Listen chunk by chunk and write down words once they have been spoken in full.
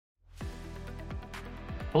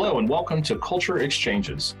Hello, and welcome to Culture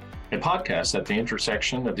Exchanges, a podcast at the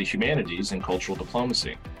intersection of the humanities and cultural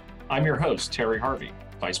diplomacy. I'm your host, Terry Harvey,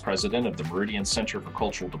 Vice President of the Meridian Center for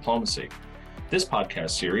Cultural Diplomacy. This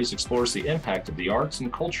podcast series explores the impact of the arts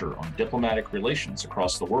and culture on diplomatic relations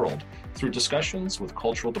across the world through discussions with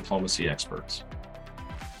cultural diplomacy experts.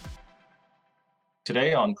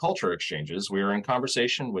 Today on Culture Exchanges, we are in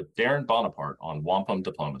conversation with Darren Bonaparte on wampum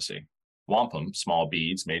diplomacy. Wampum, small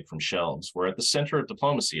beads made from shells, were at the center of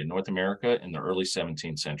diplomacy in North America in the early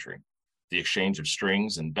 17th century. The exchange of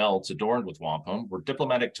strings and belts adorned with wampum were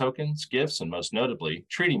diplomatic tokens, gifts, and most notably,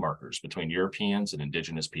 treaty markers between Europeans and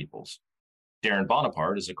indigenous peoples. Darren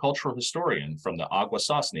Bonaparte is a cultural historian from the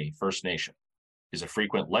Akwesasne First Nation. He's a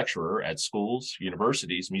frequent lecturer at schools,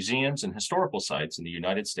 universities, museums, and historical sites in the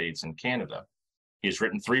United States and Canada. He has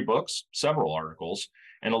written 3 books, several articles,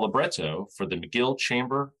 and a libretto for the McGill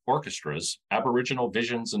Chamber Orchestra's Aboriginal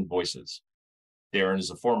Visions and Voices. Darren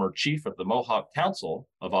is a former chief of the Mohawk Council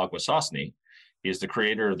of Akwesasne. He is the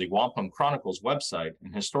creator of the Wampum Chronicles website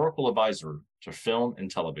and historical advisor to film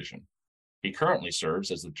and television. He currently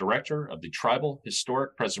serves as the director of the Tribal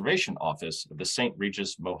Historic Preservation Office of the St.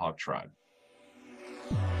 Regis Mohawk Tribe.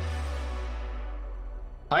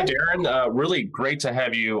 Hi, Darren. Really great to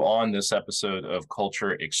have you on this episode of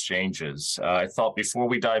Culture Exchanges. I thought before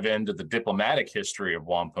we dive into the diplomatic history of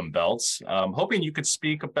wampum belts, I'm hoping you could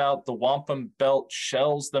speak about the wampum belt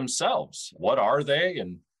shells themselves. What are they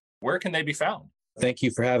and where can they be found? Thank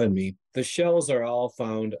you for having me. The shells are all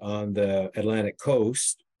found on the Atlantic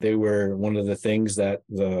coast. They were one of the things that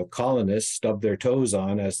the colonists stubbed their toes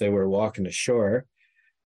on as they were walking ashore.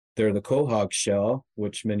 They're the quahog shell,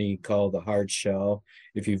 which many call the hard shell.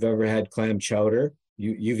 If you've ever had clam chowder,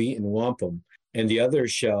 you've eaten wampum. And the other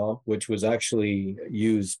shell, which was actually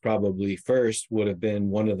used probably first, would have been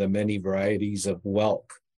one of the many varieties of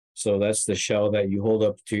whelk. So that's the shell that you hold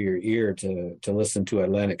up to your ear to listen to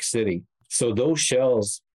Atlantic City. So those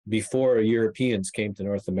shells, before Europeans came to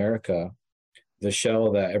North America, the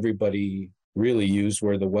shell that everybody really used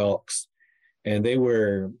were the whelks. And they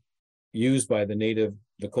were used by the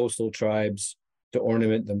coastal tribes to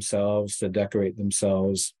ornament themselves, to decorate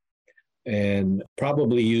themselves, and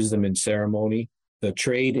probably use them in ceremony. The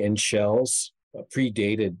trade in shells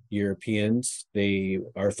predated Europeans. They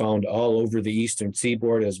are found all over the eastern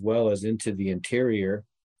seaboard as well as into the interior.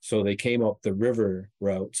 So they came up the river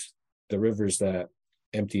routes, the rivers that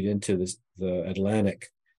emptied into the Atlantic.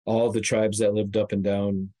 All the tribes that lived up and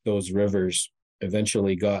down those rivers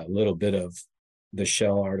eventually got a little bit of the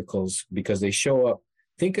shell articles because they show up,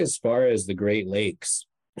 think as far as the Great Lakes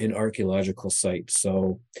in archaeological sites.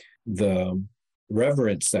 So the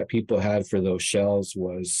reverence that people had for those shells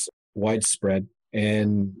was widespread.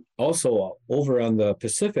 And also over on the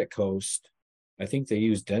Pacific coast, I think they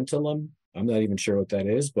used dentalum. I'm not even sure what that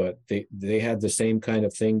is, but they had the same kind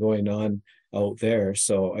of thing going on out there.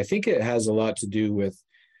 So I think it has a lot to do with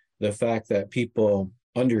the fact that people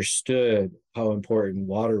understood how important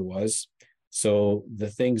water was. So the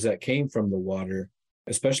things that came from the water,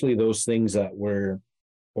 especially those things that were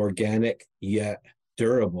organic yet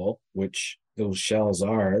durable, which those shells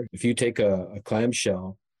are. If you take a clam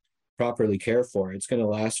shell, properly cared for, it's going to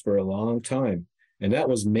last for a long time. And that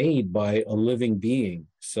was made by a living being.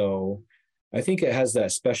 So I think it has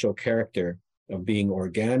that special character of being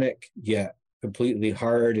organic, yet completely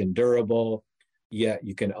hard and durable, yet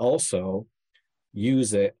you can also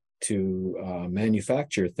use it to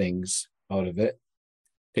manufacture things out of it.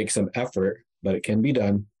 Take some effort, but it can be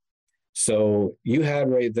done. So you had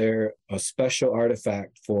right there a special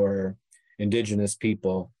artifact for indigenous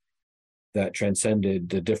people that transcended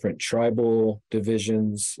the different tribal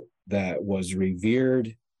divisions, that was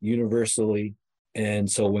revered universally. And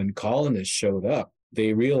so when colonists showed up,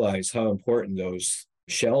 they realized how important those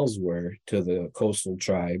shells were to the coastal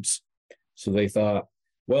tribes. So they thought,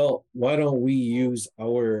 well, why don't we use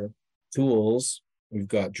our tools? We've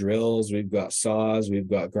got drills, we've got saws, we've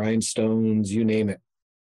got grindstones, you name it.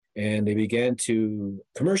 And they began to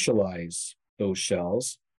commercialize those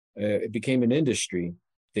shells. It became an industry.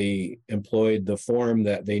 They employed the form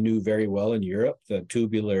that they knew very well in Europe, the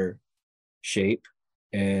tubular shape,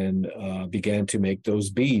 and began to make those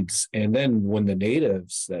beads. And then when the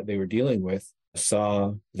natives that they were dealing with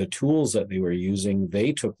saw the tools that they were using,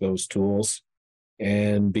 they took those tools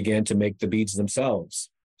and began to make the beads themselves.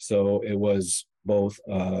 So it was both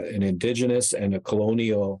an indigenous and a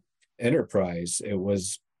colonial enterprise. It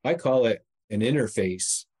was, I call it an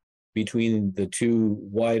interface between the two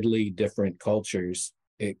widely different cultures.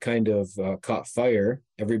 It kind of caught fire.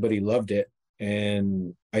 Everybody loved it.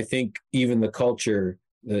 And I think even the culture,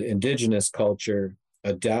 the indigenous culture,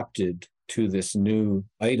 adapted to this new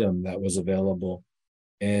item that was available.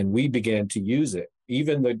 And we began to use it.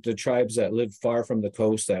 Even the tribes that lived far from the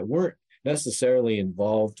coast that weren't necessarily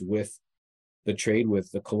involved with the trade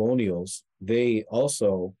with the colonials, they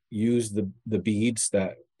also used the beads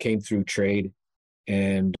that came through trade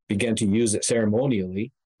and began to use it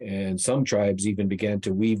ceremonially. And some tribes even began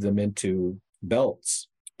to weave them into belts,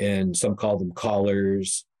 and some called them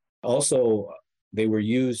collars. Also, they were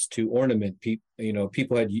used to ornament people. You know,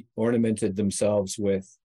 people had ornamented themselves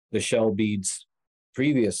with the shell beads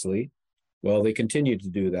previously. Well, they continued to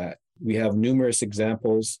do that. We have numerous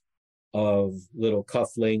examples of little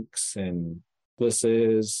cufflinks and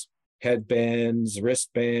necklaces, headbands,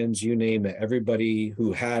 wristbands, you name it. Everybody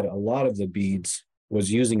who had a lot of the beads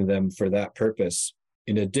was using them for that purpose,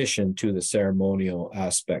 in addition to the ceremonial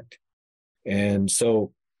aspect. And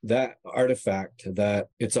so that artifact, that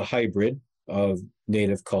it's a hybrid of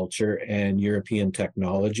native culture and European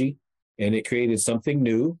technology, and it created something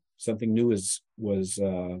new. Something new was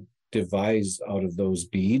devised out of those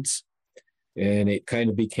beads, and it kind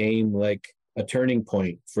of became like a turning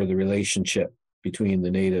point for the relationship between the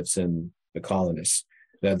natives and the colonists,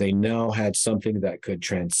 that they now had something that could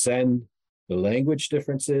transcend the language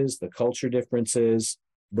differences, the culture differences,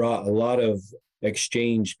 brought a lot of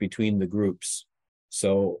exchange between the groups.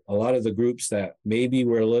 So a lot of the groups that maybe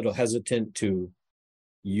were a little hesitant to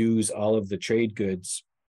use all of the trade goods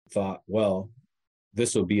thought, well,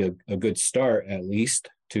 this will be a good start, at least,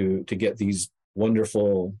 to get these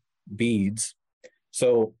wonderful beads.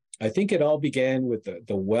 So I think it all began with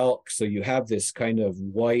the whelk. So you have this kind of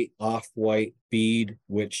white, off-white bead,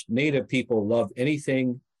 which native people love.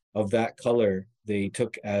 Anything of that color they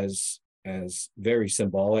took as very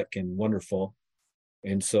symbolic and wonderful.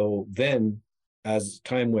 And so then, as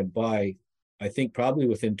time went by, I think probably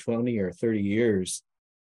within 20 or 30 years,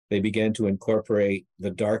 they began to incorporate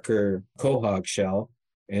the darker quahog shell.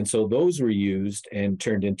 And so those were used and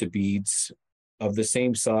turned into beads of the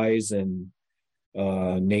same size and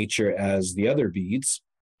nature as the other beads.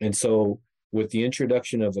 And so with the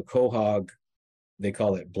introduction of the quahog, they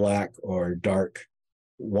call it black or dark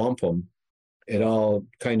wampum, it all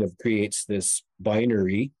kind of creates this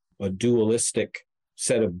binary, a dualistic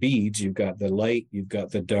set of beads. You've got the light, you've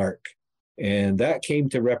got the dark. And that came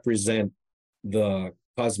to represent the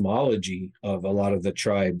cosmology of a lot of the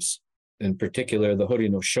tribes, in particular the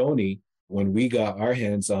Haudenosaunee. When we got our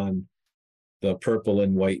hands on the purple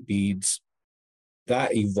and white beads,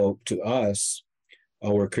 that evoked to us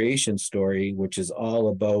our creation story, which is all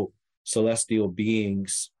about celestial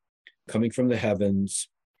beings coming from the heavens,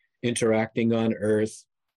 interacting on earth,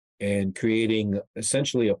 and creating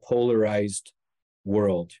essentially a polarized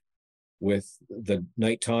world with the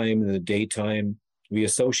nighttime and the daytime. We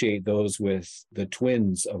associate those with the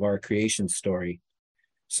twins of our creation story.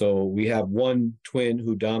 So we have one twin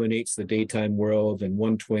who dominates the daytime world and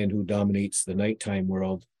one twin who dominates the nighttime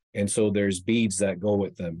world. And so there's beads that go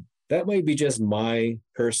with them. That might be just my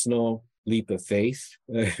personal leap of faith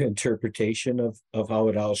interpretation of how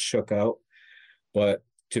it all shook out. But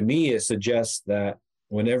to me, it suggests that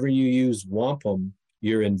whenever you use wampum,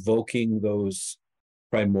 you're invoking those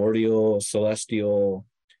primordial celestial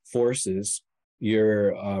forces.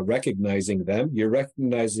 You're recognizing them. You're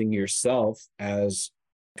recognizing yourself as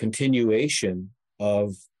continuation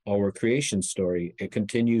of our creation story. It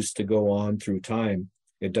continues to go on through time.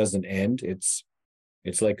 It doesn't end.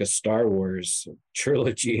 It's like a Star Wars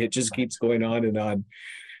trilogy. It just keeps going on and on.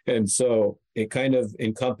 And so it kind of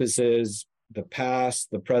encompasses the past,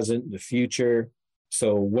 the present, the future.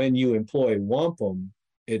 So when you employ wampum,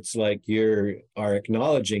 it's like you are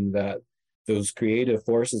acknowledging that those creative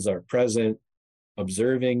forces are present,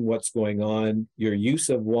 observing what's going on. Your use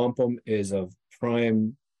of wampum is of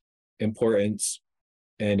prime importance,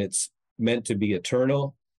 and it's meant to be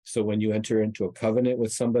eternal. So when you enter into a covenant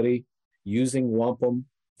with somebody using wampum,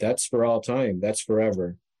 that's for all time, that's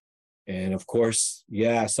forever. And of course,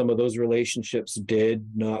 yeah, some of those relationships did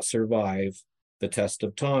not survive the test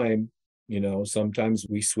of time. You know, sometimes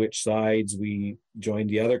we switch sides, we joined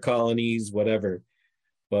the other colonies, whatever.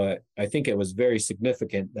 But I think it was very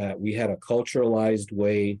significant that we had a culturalized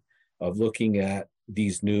way of looking at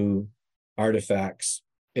these new artifacts.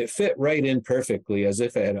 It fit right in perfectly, as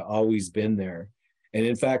if it had always been there. And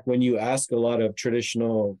in fact, when you ask a lot of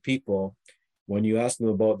traditional people, when you ask them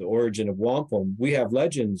about the origin of wampum, we have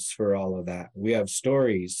legends for all of that. We have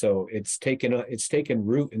stories. So it's taken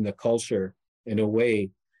root in the culture in a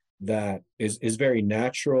way that is very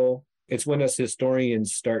natural. It's when us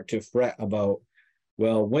historians start to fret about,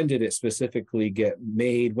 well, when did it specifically get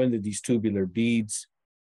made? When did these tubular beads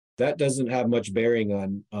that doesn't have much bearing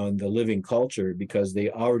on the living culture because they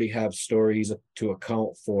already have stories to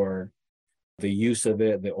account for the use of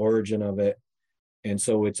it, the origin of it. And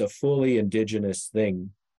so it's a fully indigenous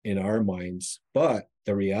thing in our minds. But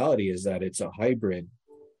the reality is that it's a hybrid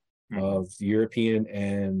of European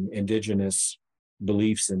and indigenous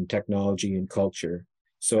beliefs and technology and culture.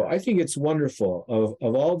 So I think it's wonderful.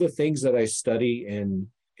 Of all the things that I study in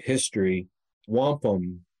history,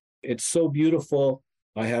 wampum, it's so beautiful.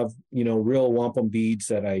 I have, real wampum beads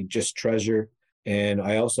that I just treasure. And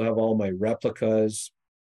I also have all my replicas.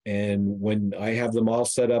 And when I have them all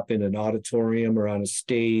set up in an auditorium or on a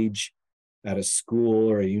stage at a school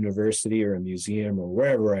or a university or a museum or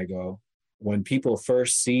wherever I go, when people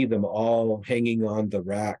first see them all hanging on the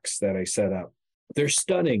racks that I set up, they're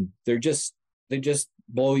stunning. They just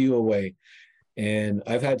blow you away. And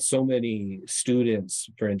I've had so many students,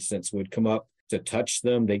 for instance, would come up to touch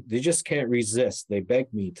them. They just can't resist. They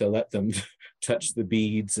beg me to let them touch the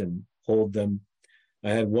beads and hold them.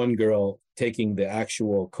 I had one girl taking the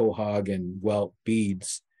actual quahog and whelk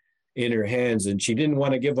beads in her hands, and she didn't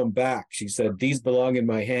want to give them back. She said, "These belong in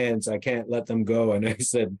my hands. I can't let them go." And I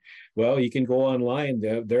said, "Well, you can go online.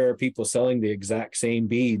 There are people selling the exact same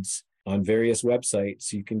beads on various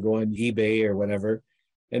websites. You can go on eBay or whatever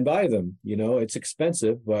and buy them. It's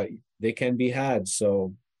expensive, but they can be had."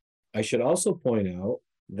 So I should also point out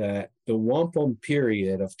that the wampum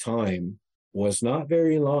period of time was not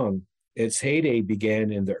very long. Its heyday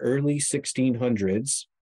began in the early 1600s,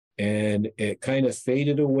 and it kind of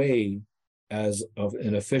faded away as of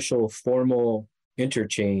an official formal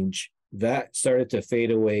interchange. That started to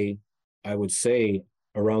fade away, I would say,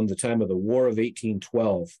 around the time of the War of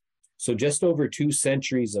 1812. So just over 2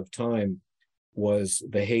 centuries of time was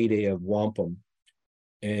the heyday of wampum.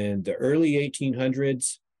 And the early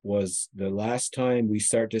 1800s was the last time we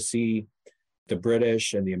start to see the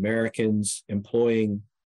British and the Americans employing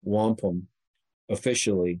wampum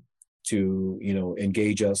officially to,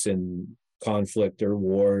 engage us in conflict or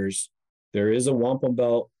wars. There is a wampum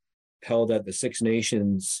belt held at the Six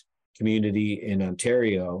Nations community in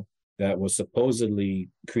Ontario that was supposedly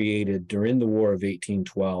created during the War of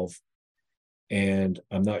 1812. And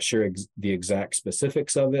I'm not sure the exact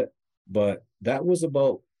specifics of it, but that was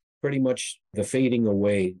about pretty much the fading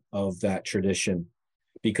away of that tradition,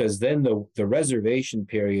 because then the reservation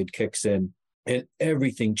period kicks in and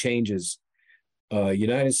everything changes.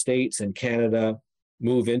 United States and Canada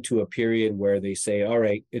move into a period where they say, all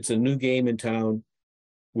right, it's a new game in town.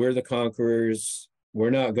 We're the conquerors.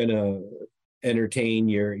 We're not going to entertain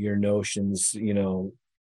your notions.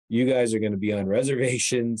 You guys are going to be on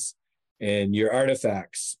reservations, and your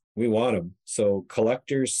artifacts, we want them. So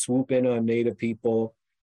collectors swoop in on Native people,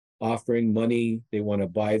 offering money. They want to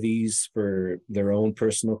buy these for their own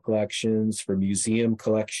personal collections, for museum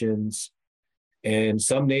collections. And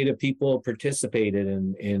some Native people participated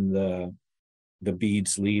in the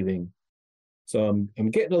beads leaving. So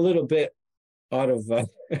I'm getting a little bit out of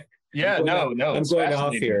Yeah, no, I'm it's going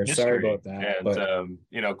off fascinating here. Sorry history, about that. and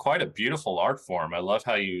But quite a beautiful art form. I love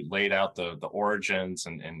how you laid out the origins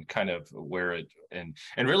and kind of where it and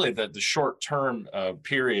really the short term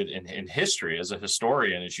period in history. As a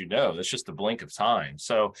historian, as you know, that's just a blink of time.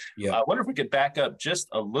 So yeah. I wonder if we could back up just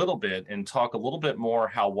a little bit and talk a little bit more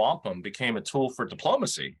how wampum became a tool for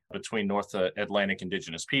diplomacy between North Atlantic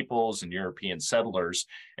indigenous peoples and European settlers,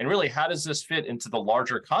 and really how does this fit into the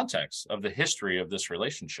larger context of the history of this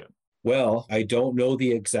relationship? Well, I don't know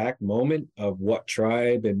the exact moment of what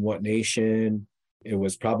tribe and what nation. It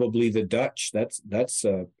was probably the Dutch. That's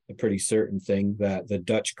a pretty certain thing, that the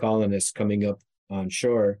Dutch colonists coming up on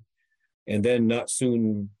shore. And then not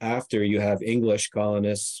soon after, you have English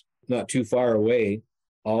colonists not too far away,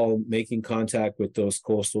 all making contact with those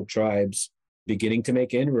coastal tribes, beginning to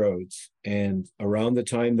make inroads. And around the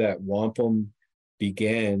time that wampum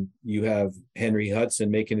began, you have Henry Hudson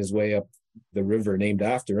making his way up the river named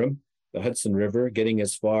after him, the Hudson River, getting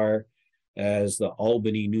as far as the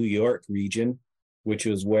Albany, New York region, which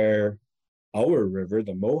was where our river,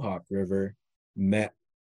 the Mohawk River, met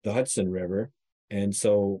the Hudson River. And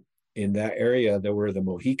so in that area, there were the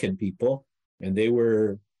Mohican people, and they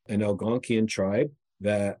were an Algonquian tribe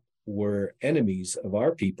that were enemies of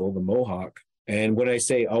our people, the Mohawk. And when I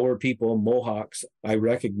say our people, Mohawks, I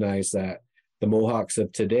recognize that the Mohawks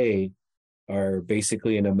of today are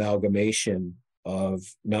basically an amalgamation of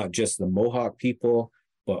not just the Mohawk people,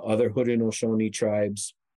 but other Haudenosaunee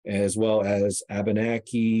tribes, as well as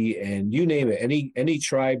Abenaki, and you name it. Any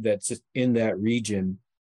tribe that's in that region,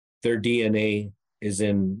 their DNA is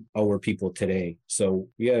in our people today. So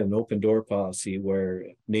we had an open door policy where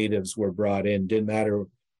natives were brought in, didn't matter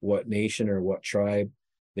what nation or what tribe.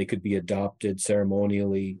 they could be adopted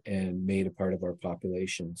ceremonially and made a part of our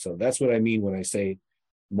population. So that's what I mean when I say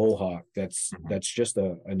Mohawk. That's just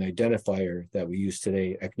an identifier that we use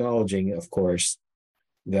today, acknowledging, of course,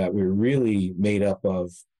 that we're really made up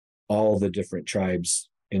of all the different tribes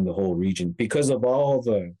in the whole region because of all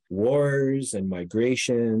the wars and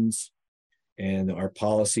migrations and our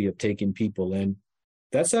policy of taking people in.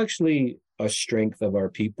 That's actually a strength of our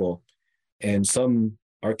people. And some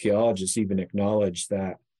archaeologists even acknowledge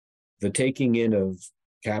that the taking in of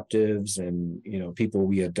captives and, people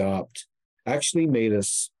we adopt actually made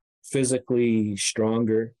us physically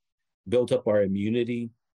stronger, built up our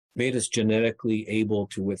immunity, made us genetically able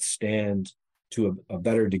to withstand to a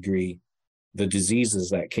better degree the diseases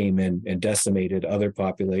that came in and decimated other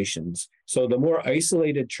populations. So the more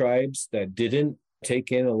isolated tribes that didn't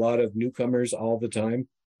take in a lot of newcomers all the time,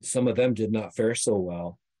 some of them did not fare so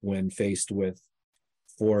well when faced with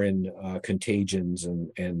foreign contagions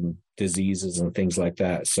and diseases and things like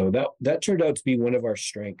that. So that turned out to be one of our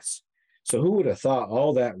strengths. So who would have thought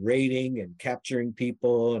all that raiding and capturing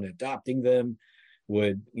people and adopting them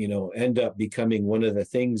would, end up becoming one of the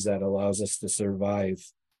things that allows us to survive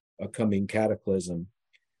a coming cataclysm.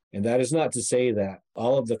 And that is not to say that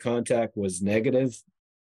all of the contact was negative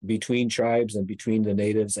between tribes and between the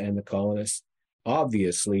natives and the colonists.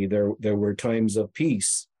 Obviously, there were times of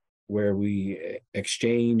peace where we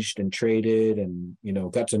exchanged and traded and,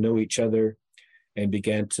 got to know each other and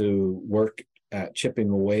began to work at chipping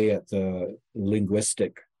away at the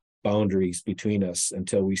linguistic boundaries between us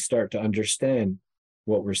until we start to understand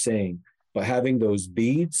what we're saying. But having those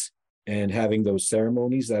beads and having those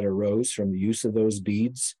ceremonies that arose from the use of those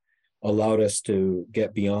beads allowed us to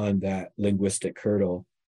get beyond that linguistic hurdle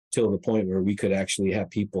till the point where we could actually have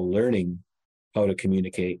people learning how to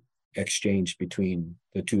communicate, exchange between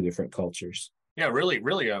the two different cultures. Yeah,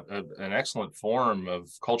 really an excellent form of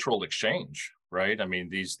cultural exchange, right? I mean,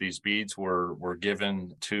 these beads were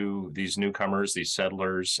given to these newcomers, these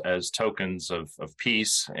settlers, as tokens of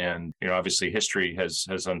peace. And, obviously history has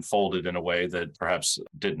unfolded in a way that perhaps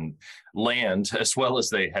didn't land as well as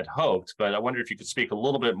they had hoped. But I wonder if you could speak a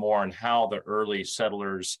little bit more on how the early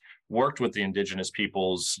settlers worked with the indigenous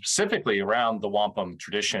peoples, specifically around the wampum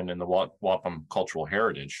tradition and the wampum cultural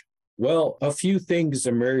heritage. Well, a few things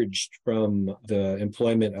emerged from the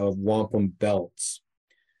employment of wampum belts.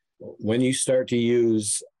 When you start to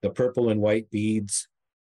use the purple and white beads,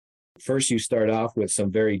 first you start off with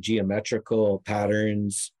some very geometrical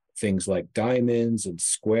patterns, things like diamonds and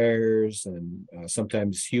squares and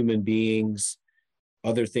sometimes human beings.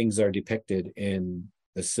 Other things are depicted in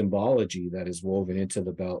the symbology that is woven into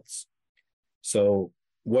the belts. So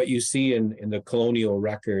what you see in the colonial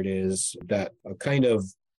record is that a kind of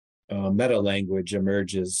meta language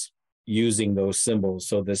emerges using those symbols.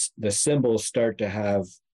 So the symbols start to have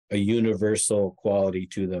a universal quality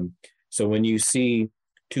to them. So when you see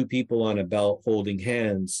two people on a belt holding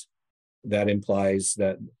hands, that implies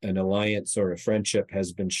that an alliance or a friendship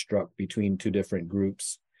has been struck between two different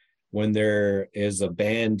groups. When there is a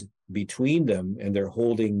band between them and they're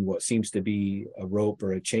holding what seems to be a rope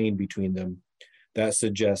or a chain between them, that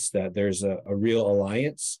suggests that there's a real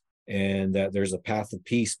alliance and that there's a path of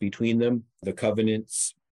peace between them. The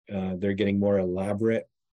covenants, they're getting more elaborate.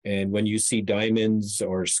 And when you see diamonds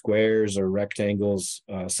or squares or rectangles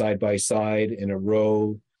side by side in a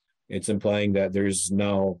row, it's implying that there's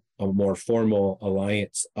now a more formal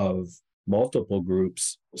alliance of multiple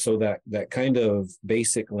groups. So that kind of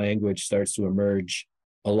basic language starts to emerge.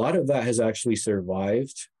 A lot of that has actually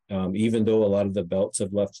survived, even though a lot of the belts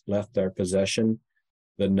have left our possession.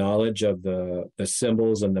 The knowledge of the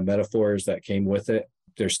symbols and the metaphors that came with it,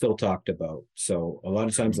 they're still talked about. So a lot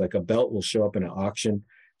of times, like a belt will show up in an auction,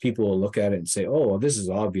 people will look at it and say, oh, well, this is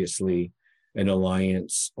obviously an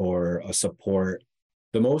alliance or a support.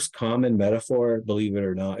 The most common metaphor, believe it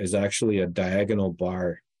or not, is actually a diagonal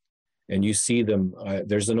bar. And you see them,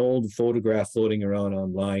 there's an old photograph floating around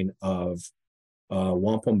online of a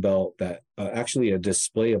wampum belt that actually a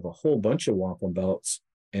display of a whole bunch of wampum belts.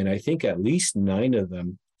 And I think at least 9 of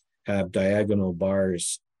them have diagonal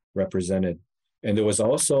bars represented. And there was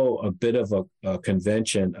also a bit of a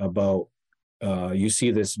convention about, you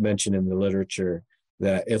see this mentioned in the literature,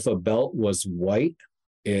 that if a belt was white,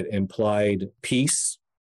 it implied peace,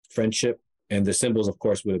 friendship, and the symbols, of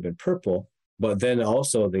course, would have been purple. But then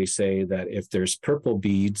also they say that if there's purple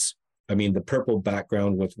beads, the purple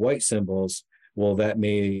background with white symbols, well, that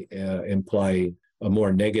may imply a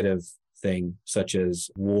more negative thing, such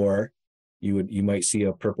as war. You might see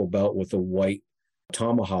a purple belt with a white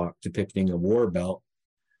tomahawk depicting a war belt,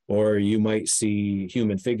 or you might see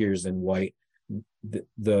human figures in white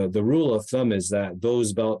the rule of thumb is that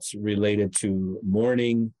those belts related to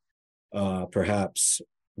mourning, perhaps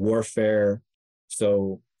warfare.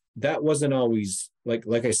 So that wasn't always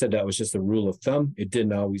like I said, that was just a rule of thumb. It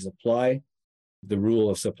didn't always apply. The rule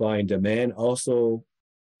of supply and demand also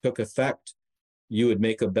took effect. You would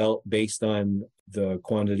make a belt based on the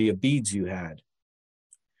quantity of beads you had.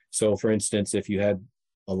 So, for instance, if you had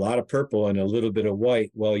a lot of purple and a little bit of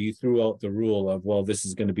white, well, you threw out the rule of, well, this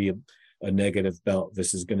is going to be a negative belt.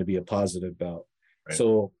 This is going to be a positive belt. Right.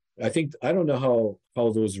 So I don't know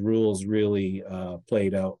how those rules really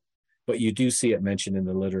played out, but you do see it mentioned in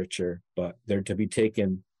the literature, but they're to be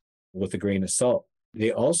taken with a grain of salt.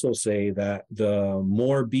 They also say that the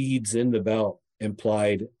more beads in the belt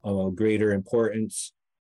implied a greater importance,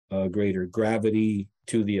 a greater gravity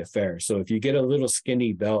to the affair. So if you get a little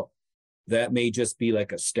skinny belt, that may just be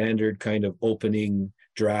like a standard kind of opening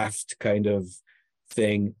draft kind of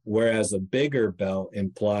thing, whereas a bigger belt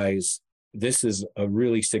implies this is a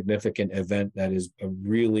really significant event that is a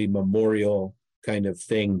really memorial kind of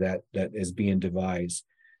thing that is being devised.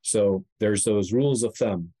 So there's those rules of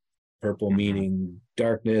thumb, purple meaning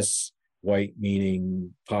darkness, white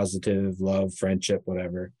meaning positive, love, friendship,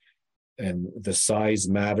 whatever. And the size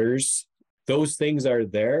matters. Those things are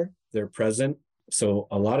there, they're present. So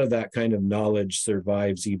a lot of that kind of knowledge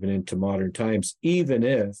survives even into modern times, even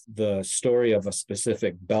if the story of a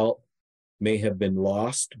specific belt may have been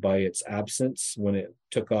lost by its absence when it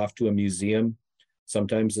took off to a museum.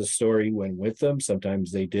 Sometimes the story went with them,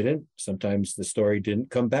 sometimes they didn't. Sometimes the story didn't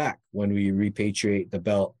come back when we repatriate the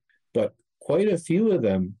belt. But quite a few of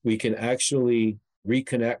them, we can actually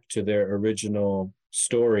reconnect to their original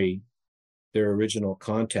story, their original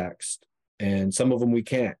context. And some of them we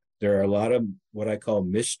can't. There are a lot of what I call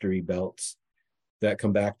mystery belts that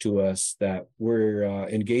come back to us that we're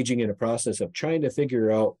engaging in a process of trying to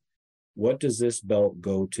figure out, what does this belt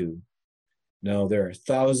go to? Now, there are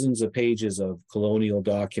thousands of pages of colonial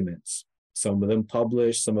documents, some of them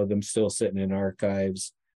published, some of them still sitting in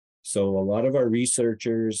archives. So a lot of our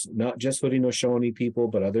researchers, not just Haudenosaunee people,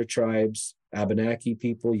 but other tribes, Abenaki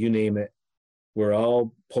people, you name it, we're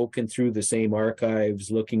all poking through the same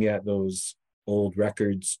archives, looking at those old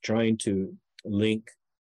records, trying to link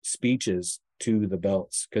speeches to the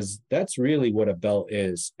belts, because that's really what a belt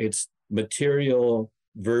is. It's material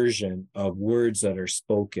version of words that are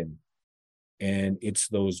spoken. And it's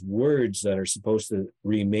those words that are supposed to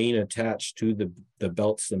remain attached to the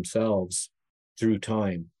belts themselves through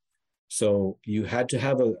time. So you had to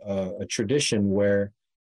have a tradition where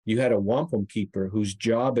you had a wampum keeper whose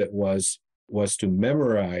job it was to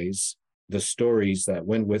memorize the stories that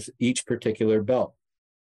went with each particular belt.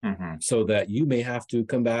 So that you may have to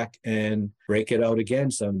come back and break it out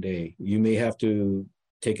again someday. You may have to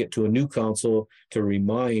take it to a new council to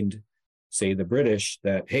remind, say, the British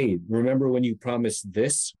that, hey, remember when you promised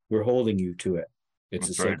this? We're holding you to it. It's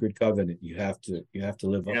That's a sacred covenant. You have to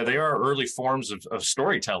live up. Yeah, they are early forms of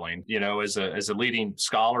storytelling. You know, as a leading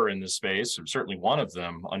scholar in this space, or certainly one of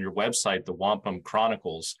them, on your website, the Wampum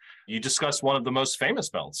Chronicles, you discuss one of the most famous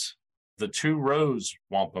belts, the 2 rows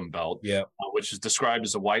wampum belt, which is described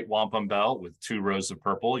as a white wampum belt with 2 rows of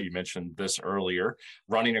purple. You mentioned this earlier,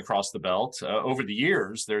 running across the belt. Over the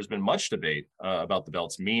years, there's been much debate about the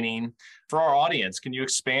belt's meaning. For our audience, can you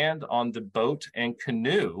expand on the boat and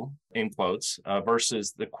canoe, in quotes,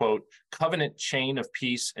 versus the, quote, covenant chain of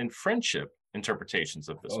peace and friendship interpretations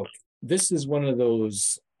of this belt? This is one of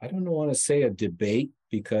those, I don't want to say a debate,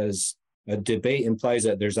 because a debate implies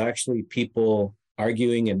that there's actually people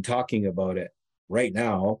arguing and talking about it right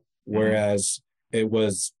now, whereas it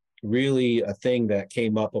was really a thing that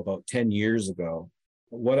came up about 10 years ago.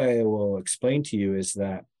 What I will explain to you is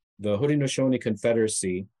that the Haudenosaunee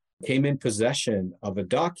Confederacy came in possession of a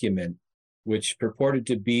document which purported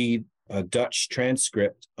to be a Dutch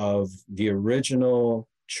transcript of the original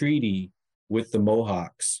treaty with the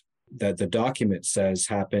Mohawks that the document says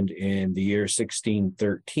happened in the year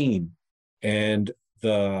 1613. And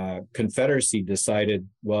the Confederacy decided,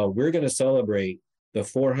 well, we're going to celebrate the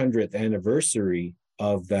 400th anniversary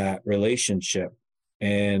of that relationship,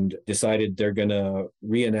 and decided they're going to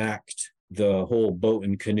reenact the whole boat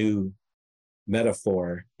and canoe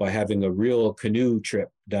metaphor by having a real canoe trip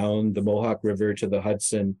down the Mohawk River to the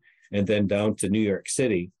Hudson and then down to New York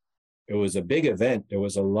City. It was a big event. There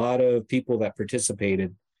was a lot of people that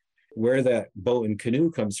participated. Where that boat and canoe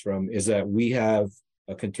comes from is that we have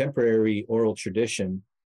a contemporary oral tradition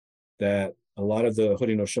that a lot of the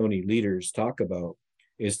Haudenosaunee leaders talk about,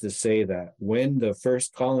 is to say that when the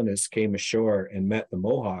first colonists came ashore and met the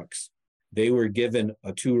Mohawks, they were given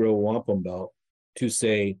a 2-row wampum belt to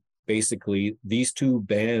say, basically, these 2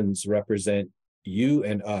 bands represent you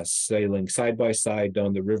and us sailing side by side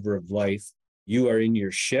down the river of life. You are in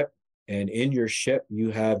your ship, and in your ship,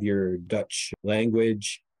 you have your Dutch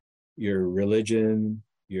language, your religion,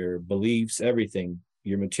 your beliefs, everything,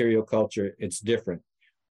 your material culture. It's different.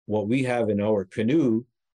 What we have in our canoe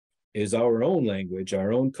is our own language,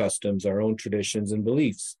 our own customs, our own traditions and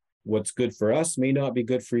beliefs. What's good for us may not be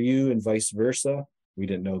good for you, and vice versa. We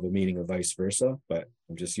didn't know the meaning of vice versa, but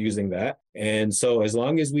I'm just using that. And so, as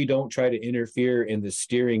long as we don't try to interfere in the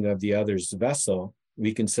steering of the other's vessel,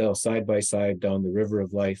 we can sail side by side down the river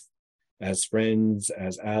of life as friends,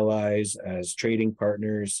 as allies, as trading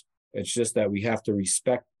partners. It's just that we have to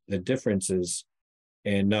respect the differences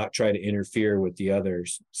and not try to interfere with the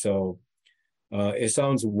others. So it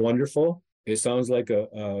sounds wonderful. It sounds like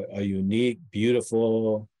a unique,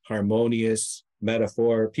 beautiful, harmonious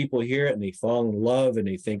metaphor. People hear it and they fall in love and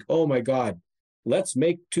they think, oh my God, let's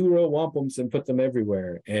make 2-row wampums and put them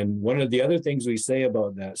everywhere. And one of the other things we say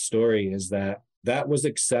about that story is that that was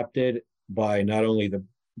accepted by not only the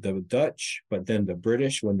Dutch, but then the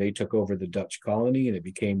British when they took over the Dutch colony and it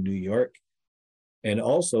became New York, and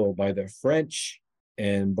also by the French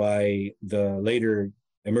and by the later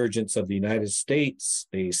emergence of the United States.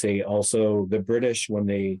 They say also the British, when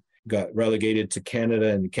they got relegated to Canada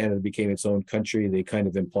and Canada became its own country, they kind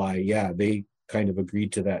of imply, yeah, they kind of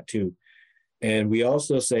agreed to that too. And we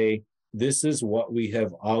also say, this is what we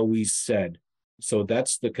have always said. So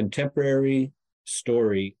that's the contemporary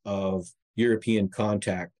story of European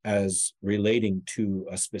contact as relating to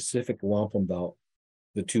a specific wampum belt,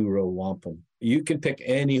 the 2-row wampum. You can pick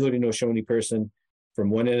any Haudenosaunee person from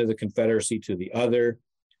one end of the Confederacy to the other.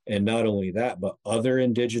 And not only that, but other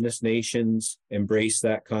indigenous nations embrace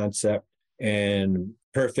that concept. And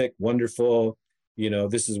perfect, wonderful,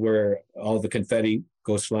 this is where all the confetti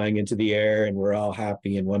goes flying into the air and we're all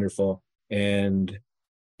happy and wonderful. And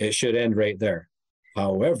it should end right there.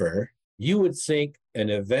 However, you would think an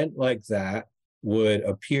event like that would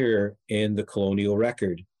appear in the colonial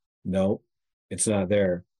record. No, it's not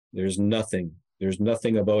there. There's nothing. There's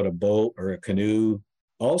nothing about a boat or a canoe.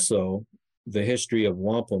 Also, the history of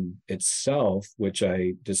wampum itself, which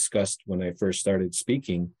I discussed when I first started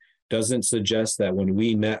speaking, doesn't suggest that when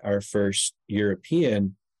we met our first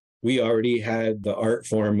European, we already had the art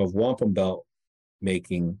form of wampum belt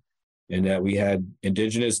making, and that we had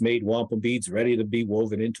indigenous made wampum beads ready to be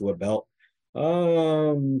woven into a belt.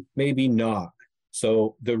 Maybe not.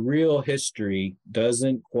 So the real history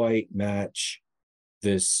doesn't quite match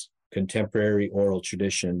this contemporary oral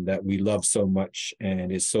tradition that we love so much and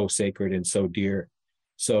is so sacred and so dear.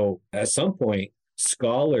 So at some point,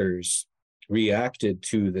 scholars reacted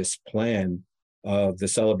to this plan of the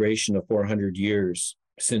celebration of 400 years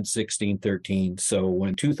since 1613. So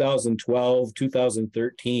when 2012,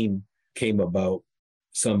 2013 came about,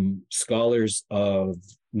 some scholars of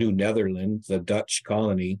New Netherlands, the Dutch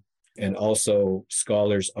colony, and also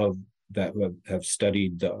scholars of that have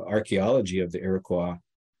studied the archaeology of the Iroquois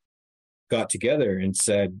got together and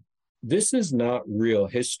said, this is not real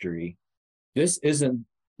history. This isn't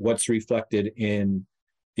what's reflected in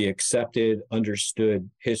the accepted, understood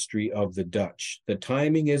history of the Dutch. The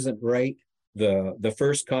timing isn't right. The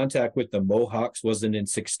first contact with the Mohawks wasn't in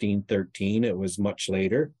 1613. It was much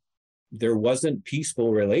later. There wasn't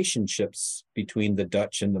peaceful relationships between the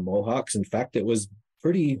Dutch and the Mohawks. In fact, it was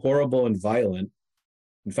pretty horrible and violent.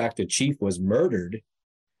 In fact, the chief was murdered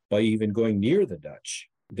by even going near the Dutch.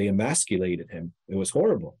 They emasculated him. It was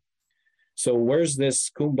horrible. So where's this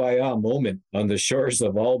kumbaya moment on the shores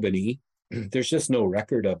of Albany? There's just no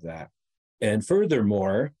record of that. And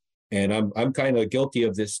furthermore, and I'm kind of guilty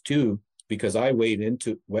of this too, because I weighed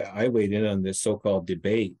in on this so-called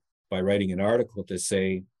debate by writing an article to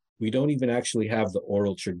say we don't even actually have the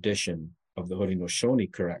oral tradition of the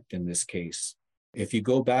Haudenosaunee correct in this case. If you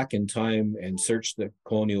go back in time and search the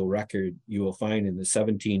colonial record, you will find in the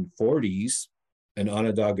 1740s, an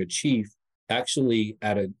Onondaga chief actually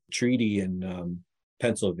at a treaty in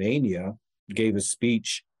Pennsylvania gave a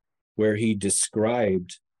speech where he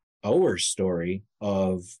described our story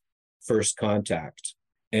of first contact.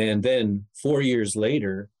 And then 4 years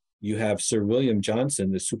later, you have Sir William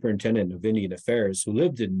Johnson, the superintendent of Indian Affairs, who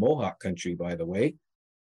lived in Mohawk country, by the way.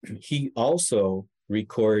 He also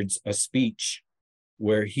records a speech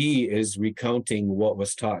where he is recounting what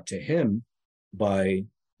was taught to him by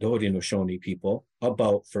the Haudenosaunee people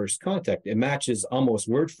about first contact. It matches almost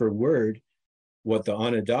word for word what the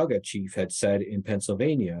Onondaga chief had said in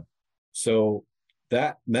Pennsylvania. So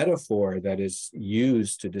that metaphor that is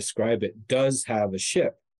used to describe it does have a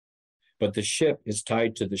ship, but the ship is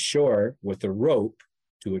tied to the shore with a rope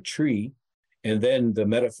to a tree. And then the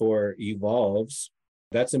metaphor evolves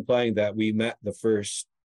That's implying that we met the first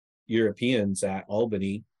Europeans at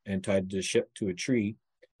Albany and tied the ship to a tree.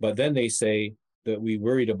 But then they say that we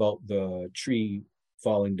worried about the tree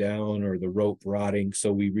falling down or the rope rotting.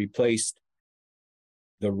 So we replaced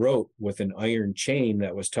the rope with an iron chain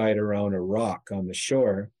that was tied around a rock on the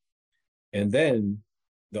shore. And then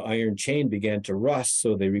the iron chain began to rust.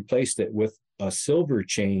 So they replaced it with a silver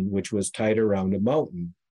chain, which was tied around a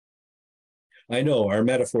mountain. I know our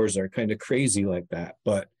metaphors are kind of crazy like that,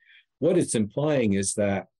 but what it's implying is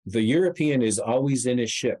that the European is always in his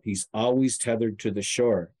ship. He's always tethered to the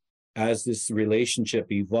shore. As this relationship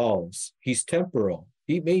evolves, he's temporal.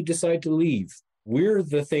 He may decide to leave. We're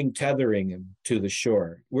the thing tethering him to the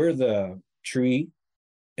shore. We're the tree,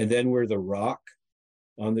 and then we're the rock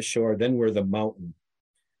on the shore, then we're the mountain.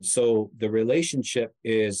 So the relationship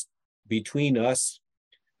is between us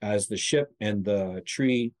as the ship and the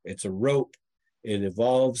tree. It's a rope. It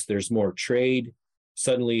evolves. There's more trade.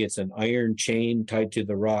 Suddenly it's an iron chain tied to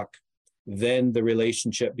the rock. Then the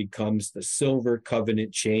relationship becomes the silver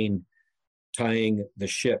covenant chain tying the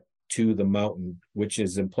ship to the mountain, which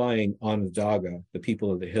is implying Onondaga, the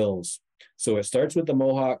people of the hills. So it starts with the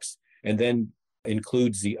Mohawks and then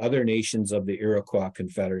includes the other nations of the Iroquois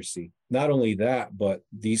Confederacy. Not only that, but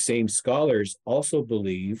these same scholars also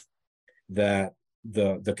believe that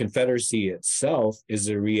the Confederacy itself is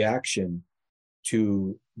a reaction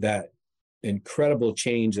to that incredible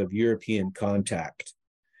change of European contact,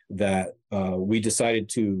 that we decided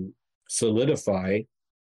to solidify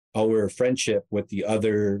our friendship with the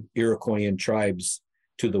other Iroquoian tribes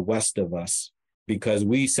to the west of us, because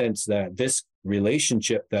we sense that this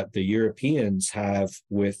relationship that the Europeans have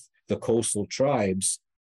with the coastal tribes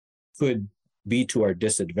could be to our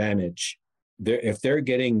disadvantage. If they're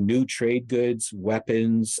getting new trade goods,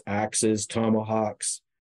 weapons, axes, tomahawks,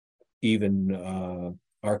 even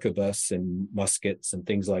arquebus and muskets and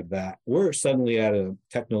things like that, we're suddenly at a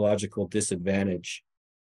technological disadvantage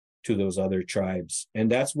to those other tribes.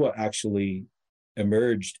 And that's what actually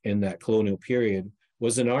emerged in that colonial period,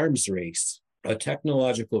 was an arms race. A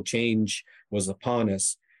technological change was upon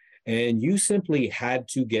us, and you simply had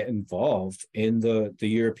to get involved in the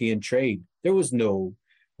European trade. There was no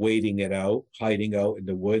waiting it out, hiding out in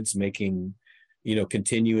the woods,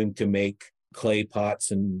 continuing to make clay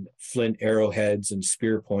pots and flint arrowheads and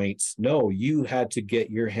spear points. No, you had to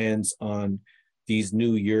get your hands on these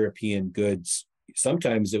new European goods.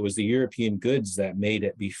 Sometimes it was the European goods that made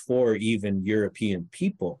it before even European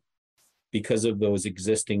people, because of those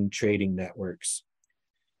existing trading networks.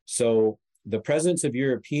 So the presence of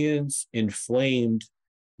Europeans inflamed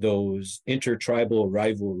those intertribal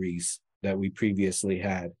rivalries that we previously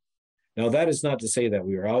had. Now, that is not to say that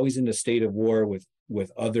we were always in a state of war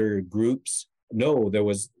with other groups. No,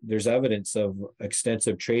 there's evidence of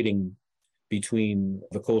extensive trading between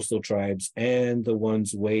the coastal tribes and the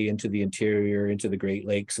ones way into the interior, into the Great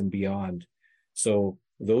Lakes and beyond. So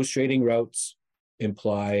those trading routes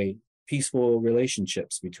imply peaceful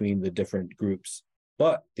relationships between the different groups,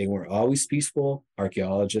 but they weren't always peaceful.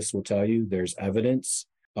 Archaeologists will tell you there's evidence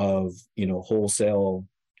of, wholesale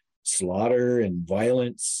slaughter and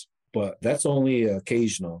violence, but that's only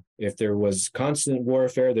occasional. If there was constant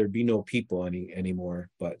warfare, there'd be no people anymore.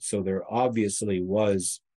 But so there obviously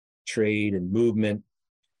was trade and movement.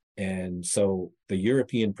 And so the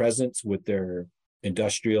European presence with their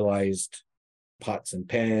industrialized pots and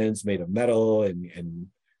pans made of metal and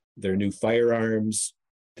their new firearms,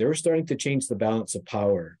 they were starting to change the balance of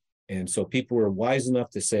power. And so people were wise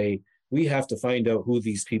enough to say, we have to find out who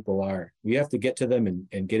these people are. We have to get to them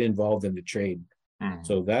and get involved in the trade. Mm-hmm.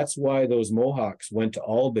 So that's why those Mohawks went to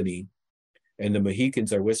Albany, and the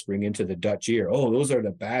Mohicans are whispering into the Dutch ear, oh, those are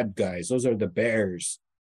the bad guys. Those are the bears.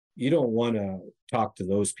 You don't want to talk to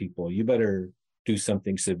those people. You better do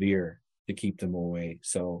something severe to keep them away.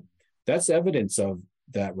 So that's evidence of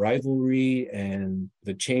that rivalry, and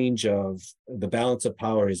the change of the balance of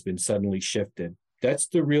power has been suddenly shifted. That's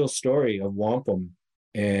the real story of wampum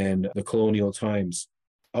and the colonial times.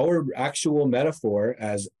 Our actual metaphor,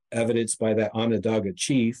 as evidenced by that Onondaga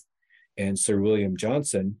chief and Sir William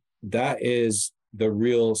Johnson, that is the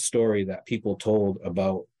real story that people told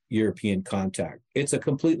about European contact. It's a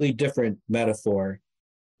completely different metaphor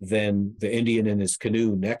than the Indian in his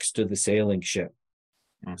canoe next to the sailing ship.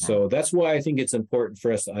 Mm-hmm. So that's why I think it's important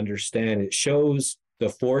for us to understand. It shows the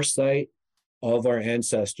foresight of our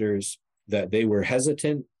ancestors, that they were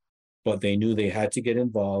hesitant, but they knew they had to get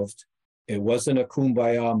involved. It wasn't a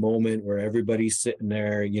kumbaya moment where everybody's sitting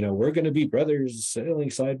there, we're going to be brothers sailing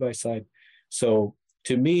side by side. So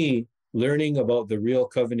to me, learning about the real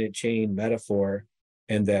covenant chain metaphor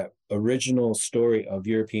and that original story of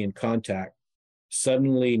European contact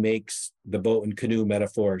suddenly makes the boat and canoe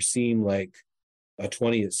metaphor seem like a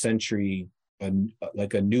 20th century,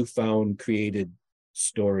 like a newfound created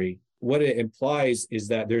story. What it implies is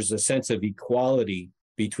that there's a sense of equality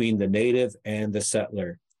between the native and the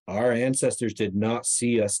settler. Our ancestors did not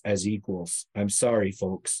see us as equals. I'm sorry,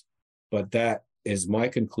 folks, but that is my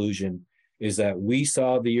conclusion, is that we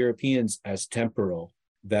saw the Europeans as temporal,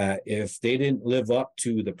 that if they didn't live up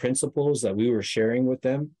to the principles that we were sharing with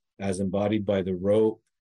them, as embodied by the rope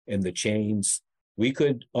and the chains, we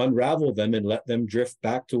could unravel them and let them drift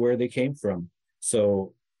back to where they came from.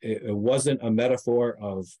 So it wasn't a metaphor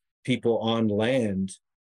of people on land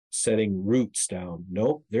setting roots down.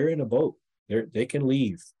 Nope, they're in a boat. They can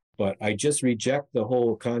leave. But I just reject the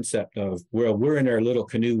whole concept of, well, we're in our little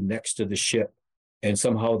canoe next to the ship and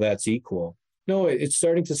somehow that's equal. No, it's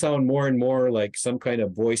starting to sound more and more like some kind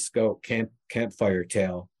of Boy Scout campfire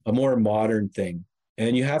tale, a more modern thing.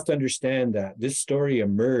 And you have to understand that this story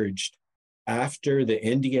emerged after the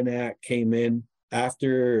Indian Act came in,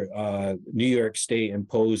 after New York State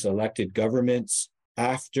imposed elected governments,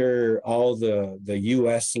 after all the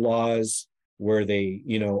U.S. laws where they,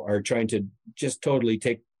 are trying to just totally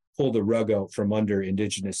pull the rug out from under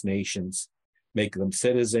indigenous nations, make them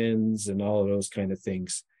citizens and all of those kind of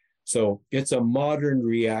things. So it's a modern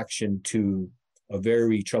reaction to a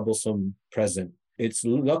very troublesome present. It's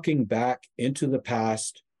looking back into the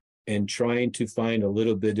past and trying to find a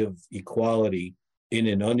little bit of equality in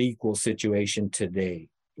an unequal situation today,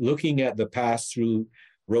 looking at the past through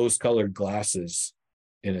rose-colored glasses,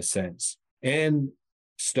 in a sense. And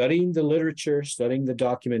studying the literature, studying the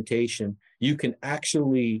documentation, you can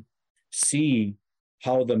actually see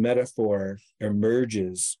how the metaphor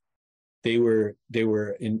emerges. They were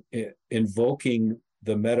invoking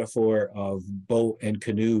the metaphor of boat and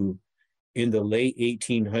canoe in the late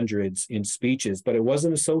 1800s in speeches, but it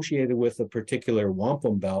wasn't associated with a particular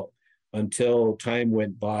wampum belt until time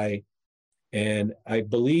went by. And I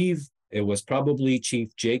believe it was probably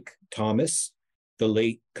Chief Jake Thomas, the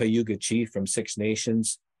late Cayuga chief from Six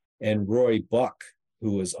Nations, and Roy Buck,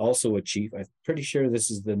 who was also a chief. I'm pretty sure this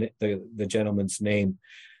is the gentleman's name,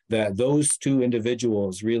 that those two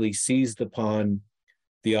individuals really seized upon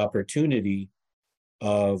the opportunity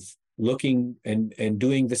of looking and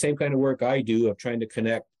doing the same kind of work I do, of trying to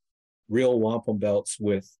connect real wampum belts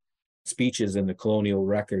with speeches in the colonial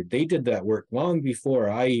record. They did that work long before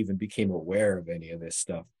I even became aware of any of this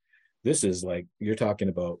stuff. This is like, you're talking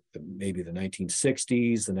about maybe the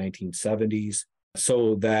 1960s, the 1970s.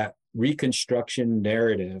 So that Reconstruction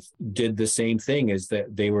narrative did the same thing, is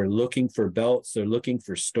that they were looking for belts, they're looking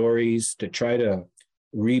for stories to try to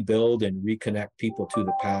rebuild and reconnect people to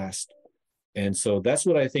the past. And so that's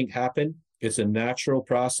what I think happened. It's a natural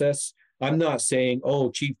process. I'm not saying, oh,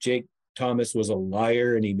 Chief Jake Thomas was a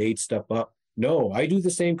liar and he made stuff up. No, I do the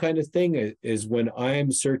same kind of thing as when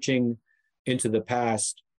I'm searching into the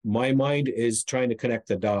past. My mind is trying to connect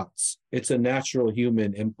the dots. It's a natural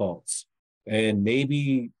human impulse. And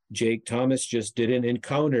maybe Jake Thomas just didn't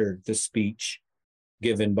encounter the speech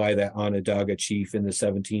given by that Onondaga chief in the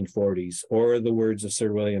 1740s or the words of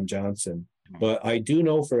Sir William Johnson. But I do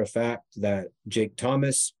know for a fact that Jake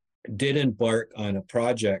Thomas did embark on a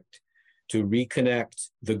project to reconnect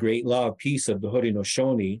the Great Law of Peace of the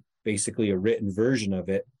Haudenosaunee, basically a written version of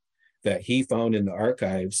it that he found in the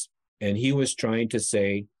archives. And he was trying to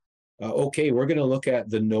say, okay, we're going to look at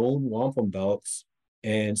the known wampum belts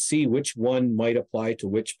and see which one might apply to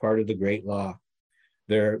which part of the Great Law.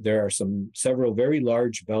 There are several very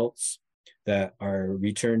large belts that are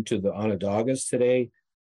returned to the Onondagas today.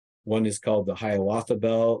 One is called the Hiawatha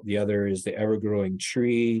Belt, the other is the Ever-Growing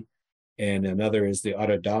Tree, and another is the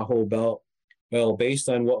Otadaho Belt. Well, based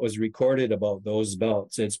on what was recorded about those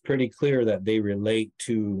belts, it's pretty clear that they relate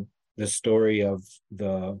to the story of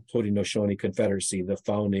the Haudenosaunee Confederacy, the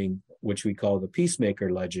founding, which we call the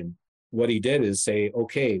Peacemaker legend. What he did is say,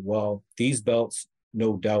 okay, well, these belts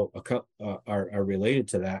no doubt are related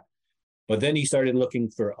to that. But then he started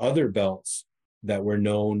looking for other belts that were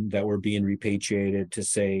known, that were being repatriated, to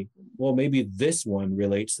say, well, maybe this one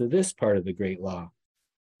relates to this part of the Great Law.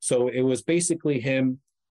 So it was basically him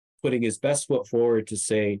putting his best foot forward to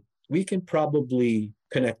say, we can probably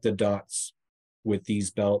connect the dots with these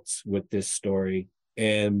belts, with this story.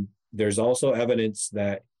 And there's also evidence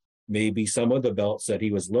that maybe some of the belts that he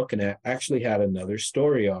was looking at actually had another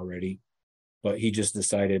story already, but he just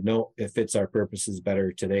decided, no, it fits our purposes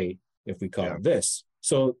better today if we call it this.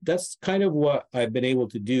 So that's kind of what I've been able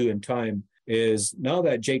to do in time, is now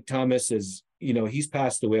that Jake Thomas is, he's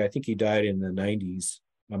passed away. I think he died in the 90s.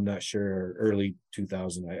 I'm not sure, early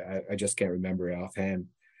 2000. I just can't remember offhand.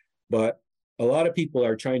 But a lot of people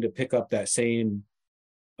are trying to pick up that same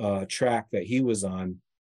track that he was on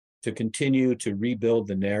to continue to rebuild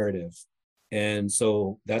the narrative. And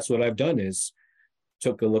so that's what I've done, is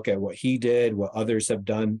took a look at what he did, what others have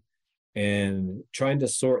done, and trying to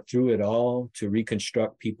sort through it all to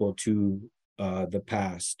reconstruct people to the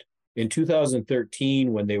past. In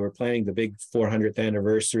 2013, when they were planning the big 400th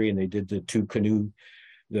anniversary and they did the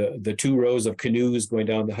the 2 rows of canoes going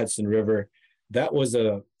down the Hudson River, that was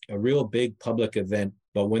a real big public event.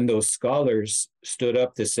 But when those scholars stood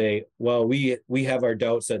up to say, well, we have our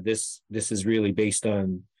doubts that this is really based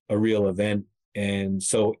on a real event. And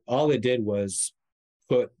so all it did was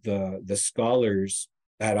put the scholars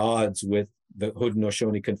at odds with the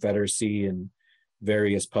Haudenosaunee Confederacy and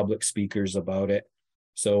various public speakers about it.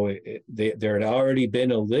 So there had already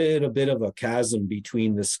been a little bit of a chasm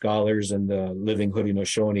between the scholars and the living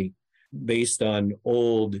Haudenosaunee based on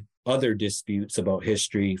old other disputes about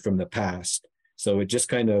history from the past. So it just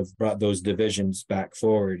kind of brought those divisions back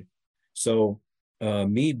forward. So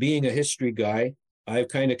me being a history guy, I've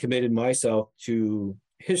kind of committed myself to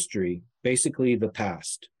history, basically the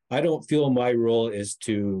past. I don't feel my role is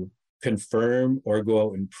to confirm or go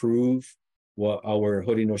out and prove what our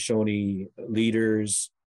Haudenosaunee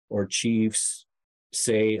leaders or chiefs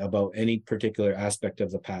say about any particular aspect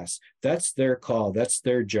of the past. That's their call. That's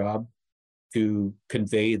their job, to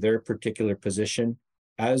convey their particular position.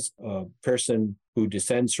 As a person who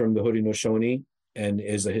descends from the Haudenosaunee and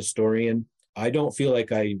is a historian, I don't feel like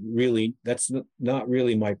that's not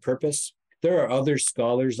really my purpose. There are other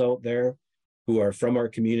scholars out there who are from our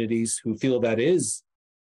communities who feel that is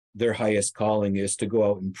their highest calling, is to go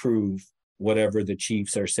out and prove whatever the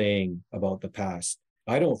chiefs are saying about the past.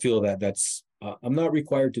 I don't feel that I'm not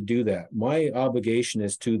required to do that. My obligation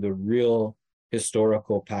is to the real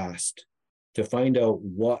historical past, to find out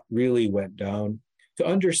what really went down, to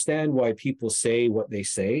understand why people say what they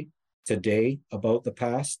say today about the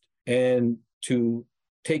past, and to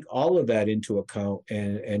take all of that into account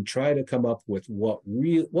and try to come up with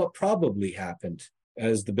what probably happened.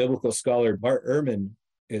 As the biblical scholar Bart Ehrman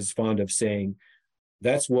is fond of saying,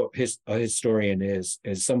 that's what a historian is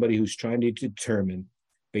somebody who's trying to determine,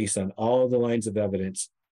 based on all the lines of evidence,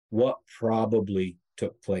 what probably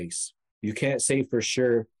took place. You can't say for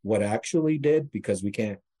sure what actually did, because we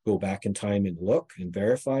can't go back in time and look and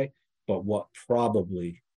verify, but what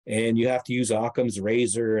probably. And you have to use Occam's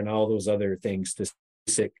razor and all those other things to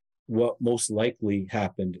say what most likely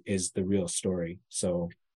happened is the real story. So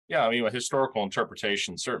yeah, I mean, a historical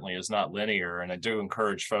interpretation certainly is not linear, and I do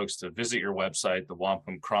encourage folks to visit your website, the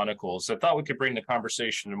Wampum Chronicles. I thought we could bring the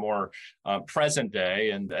conversation to more present day,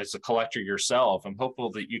 and as a collector yourself, I'm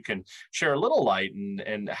hopeful that you can share a little light.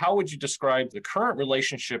 And how would you describe the current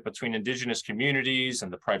relationship between Indigenous communities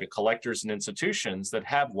and the private collectors and institutions that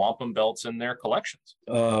have wampum belts in their collections?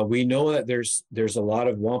 We know that there's a lot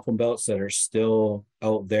of wampum belts that are still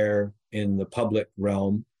out there in the public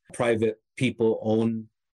realm. Private people own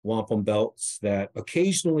wampum belts that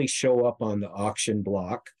occasionally show up on the auction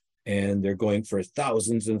block, and they're going for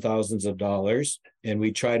thousands and thousands of dollars. And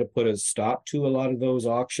we try to put a stop to a lot of those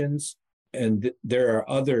auctions. And there are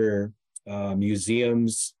other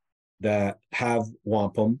museums that have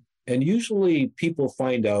wampum, and usually people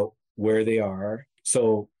find out where they are.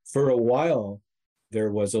 So for a while, there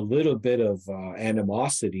was a little bit of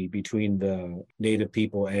animosity between the Native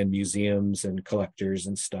people and museums and collectors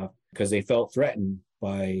and stuff, because they felt threatened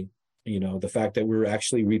by, the fact that we're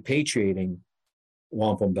actually repatriating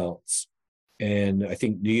wampum belts. And I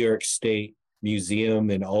think New York State Museum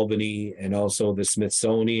in Albany, and also the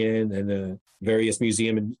Smithsonian and the various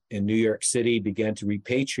museums in New York City, began to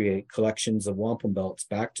repatriate collections of wampum belts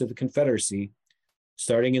back to the Confederacy,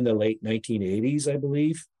 starting in the late 1980s, I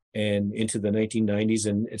believe, and into the 1990s,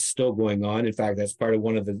 and it's still going on. In fact, that's part of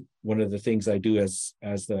one of the things I do as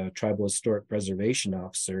the Tribal Historic Preservation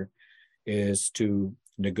Officer, is to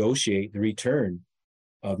negotiate the return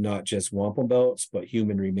of not just wampum belts, but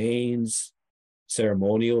human remains,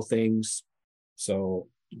 ceremonial things. So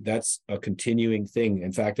that's a continuing thing.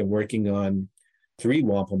 In fact, I'm working on 3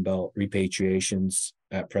 wampum belt repatriations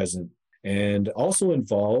at present, and also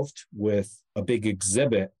involved with a big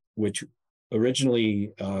exhibit, which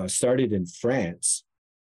originally started in France.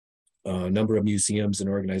 A number of museums and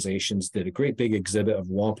organizations did a great big exhibit of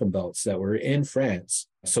wampum belts that were in France.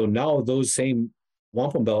 So now those same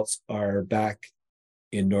wampum belts are back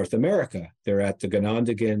in North America. They're at the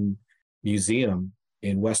Ganondagan Museum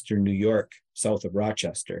in Western New York, south of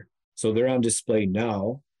Rochester. So they're on display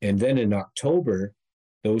now. And then in October,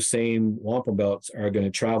 those same wampum belts are going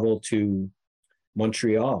to travel to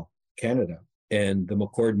Montreal, Canada. And the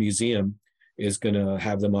McCord Museum is going to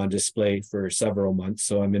have them on display for several months.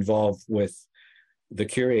 So I'm involved with the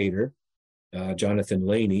curator, Jonathan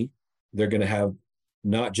Laney. They're going to have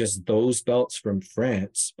not just those belts from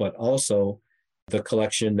France, but also the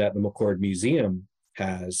collection that the McCord Museum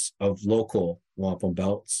has of local wampum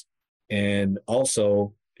belts. And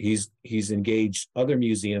also he's engaged other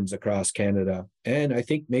museums across Canada, and I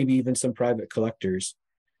think maybe even some private collectors,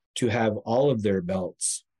 to have all of their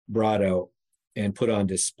belts brought out and put on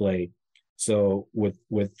display. So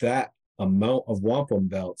with that amount of wampum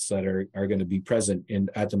belts that are going to be present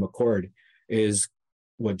at the McCord, is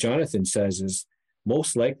what Jonathan says is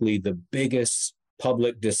most likely the biggest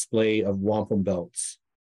public display of wampum belts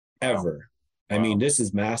ever. Wow. I mean, this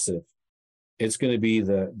is massive. It's going to be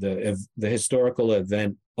the historical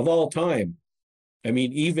event of all time. I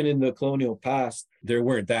mean, even in the colonial past, there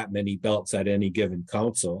weren't that many belts at any given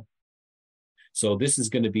council. So this is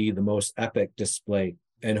going to be the most epic display.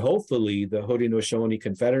 And hopefully the Haudenosaunee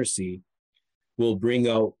Confederacy will bring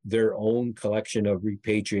out their own collection of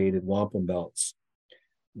repatriated wampum belts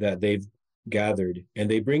that they've gathered. And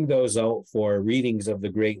they bring those out for readings of the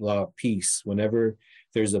Great Law of Peace. Whenever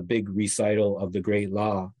there's a big recital of the Great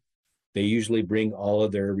Law, they usually bring all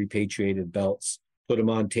of their repatriated belts, put them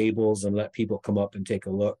on tables, and let people come up and take a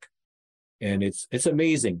look. And it's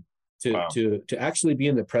amazing to actually be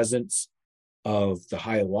in the presence of the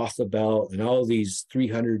Hiawatha belt and all these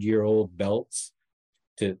 300-year-old belts,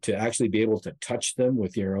 to actually be able to touch them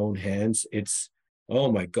with your own hands. It's,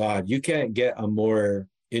 oh my God, you can't get a more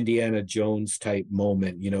Indiana Jones type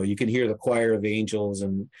moment. You know, you can hear the choir of angels,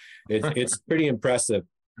 and it's pretty impressive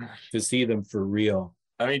to see them for real.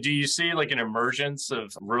 I mean, do you see like an emergence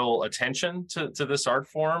of real attention to this art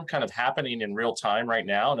form kind of happening in real time right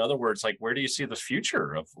now? In other words, like, where do you see the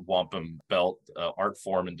future of wampum belt art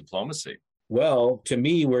form and diplomacy? Well, to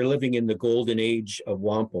me, we're living in the golden age of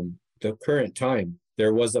wampum, the current time.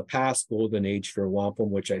 There was a past golden age for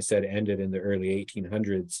wampum, which I said ended in the early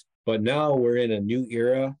 1800s. But now we're in a new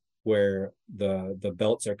era where the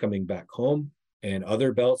belts are coming back home, and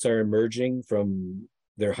other belts are emerging from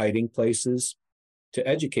their hiding places to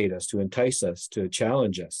educate us, to entice us, to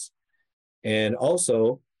challenge us. And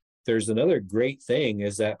also, there's another great thing,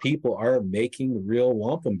 is that people are making real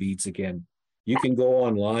wampum beads again. You can go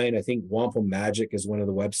online. I think Wampum Magic is one of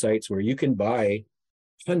the websites where you can buy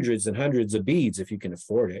hundreds and hundreds of beads if you can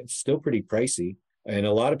afford it. It's still pretty pricey. And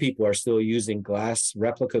a lot of people are still using glass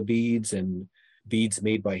replica beads and beads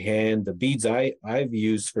made by hand. The beads I've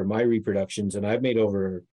used for my reproductions, and I've made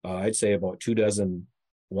over, I'd say about 24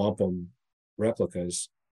 wampum replicas.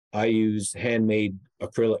 I use handmade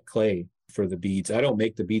acrylic clay for the beads. I don't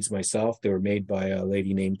make the beads myself. They were made by a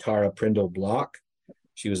lady named Tara Prindle Block.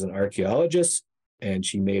 She was an archaeologist, and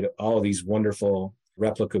she made all these wonderful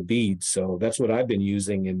replica beads. So that's what I've been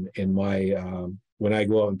using in my, when I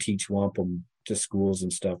go out and teach wampum to schools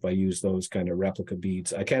and stuff, I use those kind of replica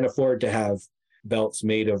beads. I can't afford to have belts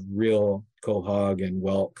made of real quahog and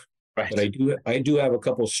whelk, right, but I do have a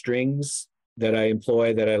couple strings that I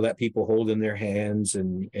employ, that I let people hold in their hands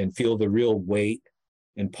and feel the real weight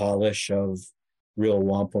and polish of real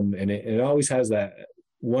wampum. And it always has that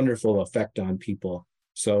wonderful effect on people.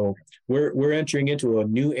 So we're entering into a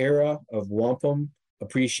new era of wampum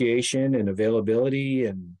appreciation and availability.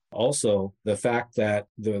 And also the fact that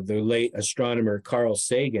the late astronomer Carl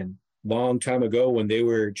Sagan, long time ago, when they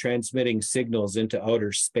were transmitting signals into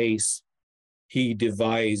outer space, he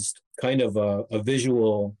devised kind of a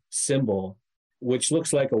visual symbol, which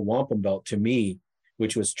looks like a wampum belt to me,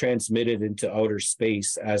 which was transmitted into outer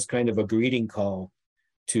space as kind of a greeting call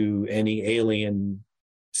to any alien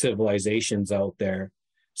civilizations out there.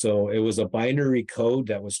 So it was a binary code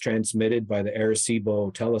that was transmitted by the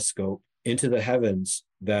Arecibo telescope into the heavens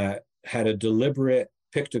that had a deliberate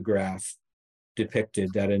pictograph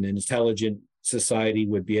depicted that an intelligent society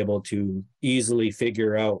would be able to easily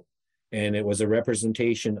figure out. And it was a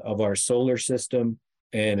representation of our solar system,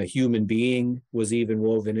 and a human being was even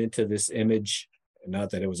woven into this image. Not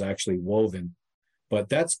that it was actually woven, but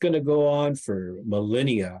that's going to go on for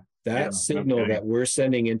millennia. That signal that we're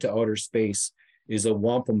sending into outer space is a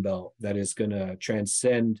wampum belt that is going to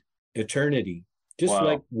transcend eternity, just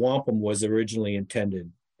like wampum was originally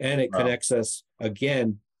intended. And it connects us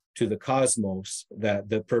again to the cosmos that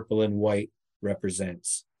the purple and white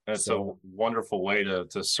represents. That's a wonderful way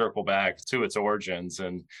to circle back to its origins.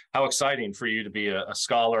 And how exciting for you to be a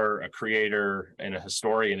scholar, a creator, and a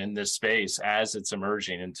historian in this space as it's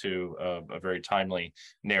emerging into a very timely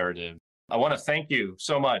narrative. I want to thank you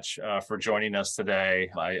so much for joining us today.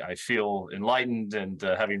 I feel enlightened and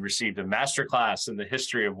having received a masterclass in the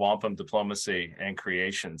history of wampum diplomacy and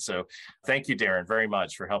creation. So thank you, Darren, very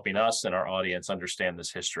much for helping us and our audience understand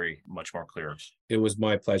this history much more clearly. It was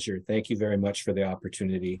my pleasure. Thank you very much for the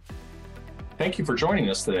opportunity. Thank you for joining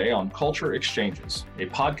us today on Culture Exchanges, a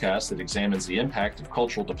podcast that examines the impact of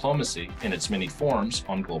cultural diplomacy in its many forms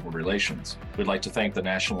on global relations. We'd like to thank the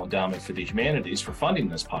National Endowment for the Humanities for funding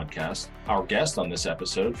this podcast, our guest on this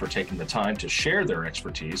episode for taking the time to share their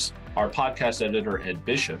expertise, our podcast editor, Ed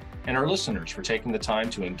Bishop, and our listeners for taking the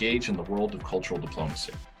time to engage in the world of cultural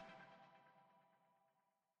diplomacy.